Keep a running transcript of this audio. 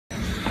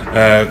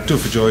Two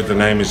for Joy, the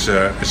name is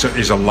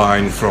a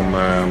line from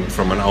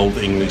an old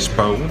English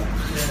poem,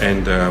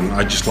 and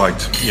I just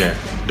liked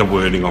the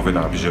wording of it.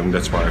 I presume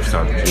that's why I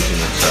started using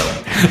it. So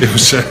it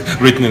was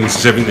written in the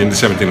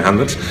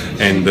 1700s,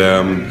 and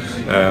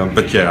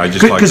but yeah, I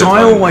just liked it. Because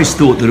I always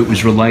thought that it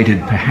was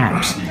related,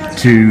 perhaps,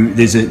 to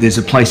there's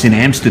a place in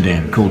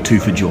Amsterdam called Two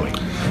for Joy.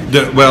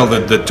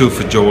 The Two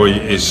for Joy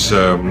is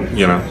I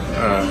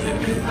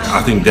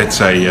think that's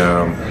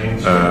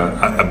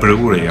a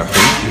brewery, I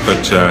think.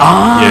 But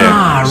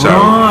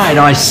right.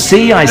 I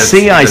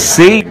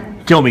see.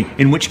 Tell me,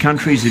 in which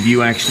countries have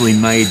you actually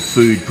made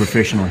food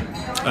professionally?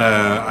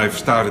 I've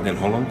started in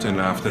Holland, and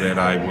after that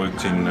I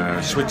worked in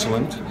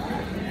Switzerland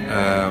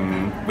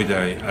with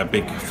a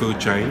big food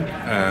chain.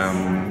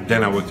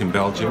 Then I worked in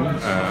Belgium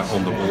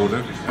on the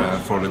border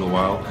for a little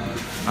while.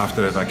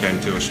 After that I came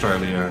to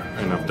Australia,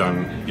 and I've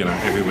done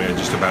everywhere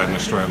just about in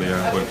Australia.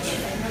 I worked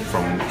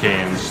from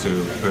Cairns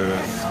to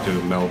Perth to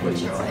Melbourne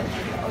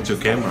to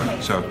Canberra,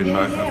 so I've been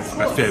a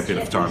fair bit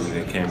of time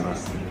in Canberra.